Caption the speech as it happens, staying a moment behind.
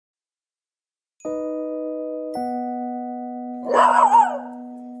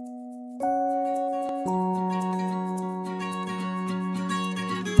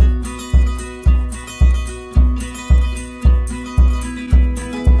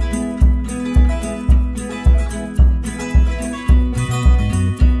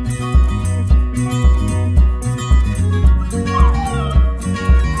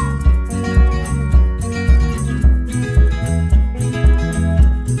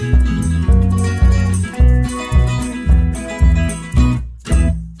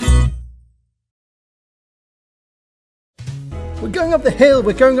We're going up the hill,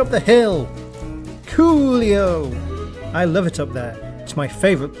 we're going up the hill! Coolio! I love it up there. It's my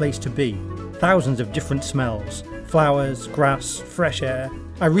favourite place to be. Thousands of different smells. Flowers, grass, fresh air.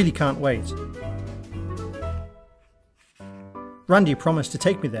 I really can't wait. Randy promised to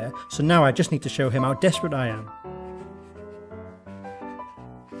take me there, so now I just need to show him how desperate I am.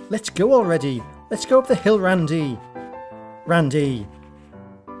 Let's go already! Let's go up the hill, Randy! Randy!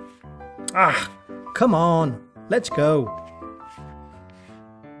 Ah! Come on! Let's go!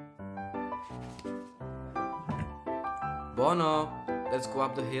 Bono, let's go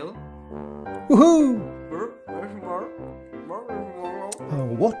up the hill. Woohoo! Oh,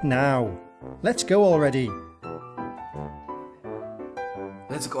 what now? Let's go already.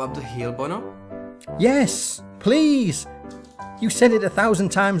 Let's go up the hill, Bono. Yes, please. You said it 1,000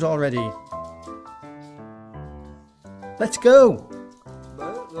 times already. Let's go.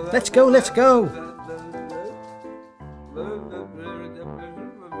 Let's go, let's go.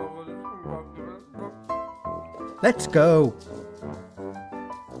 Let's go.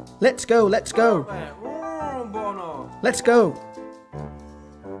 Let's go, let's go. Let's go.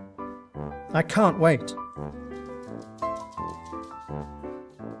 I can't wait.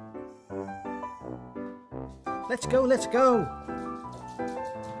 Let's go, let's go.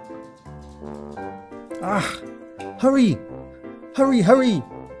 Ah, hurry. Hurry, hurry.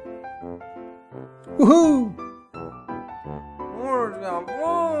 Woohoo.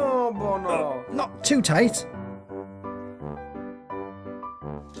 Not too tight.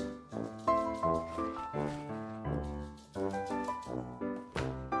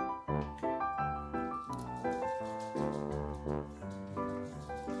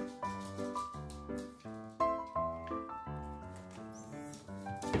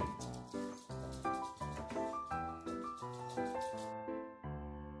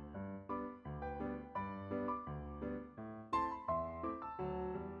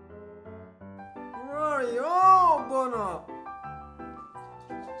 Oh, Bono!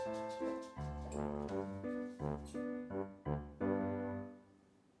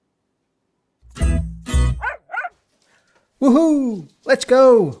 Woohoo! Let's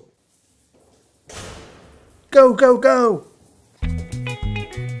go! Go, go, go!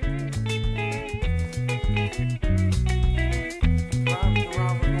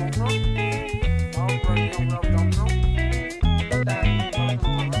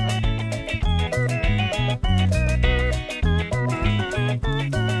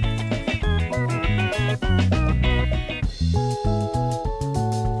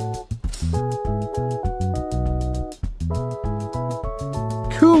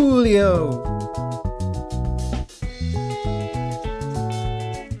 Coolio!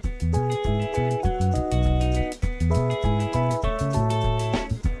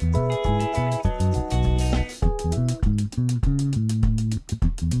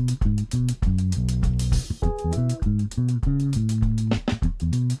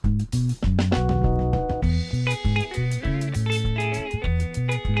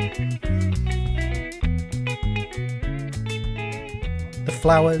 The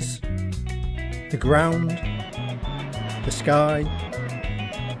flowers, the ground, the sky,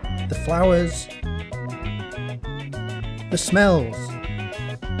 the flowers, the smells.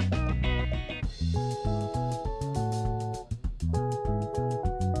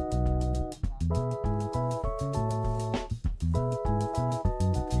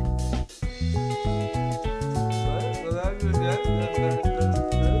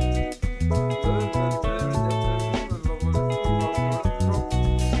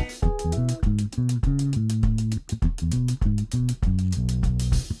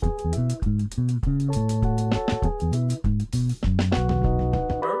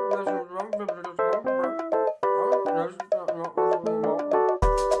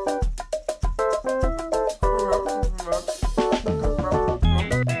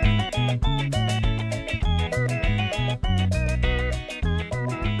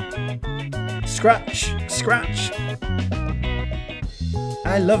 Scratch, scratch.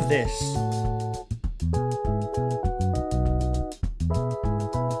 I love this.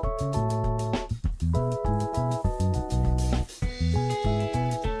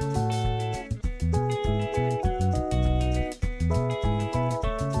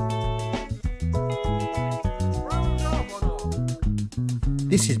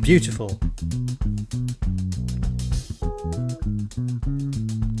 This is beautiful.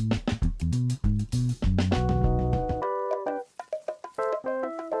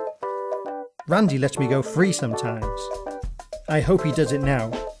 Randy lets me go free sometimes. I hope he does it now.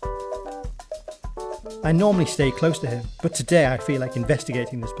 I normally stay close to him, but today I feel like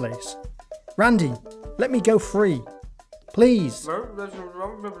investigating this place. Randy, let me go free. Please.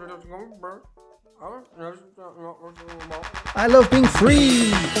 I love being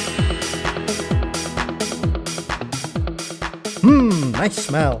free. Nice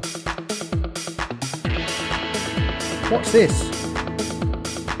smell. What's this?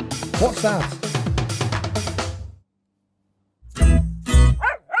 What's that?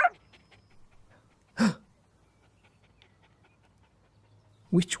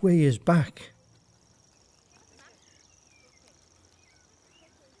 Which way is back?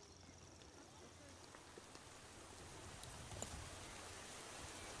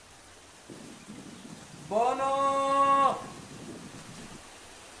 Bono!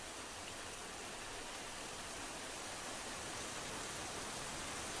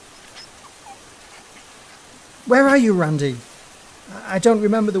 Where are you, Randy? I don't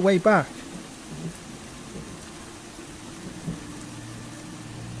remember the way back.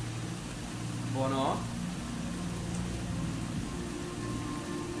 Bono?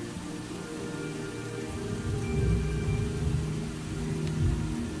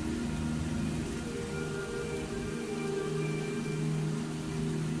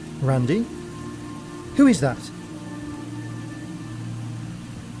 Randy? Who is that?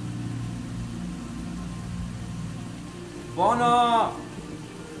 Bono!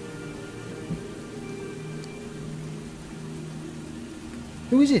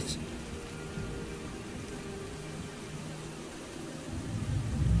 Who is it?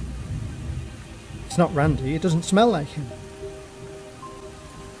 It's not Randy, it doesn't smell like him.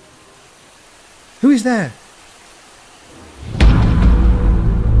 Who is there?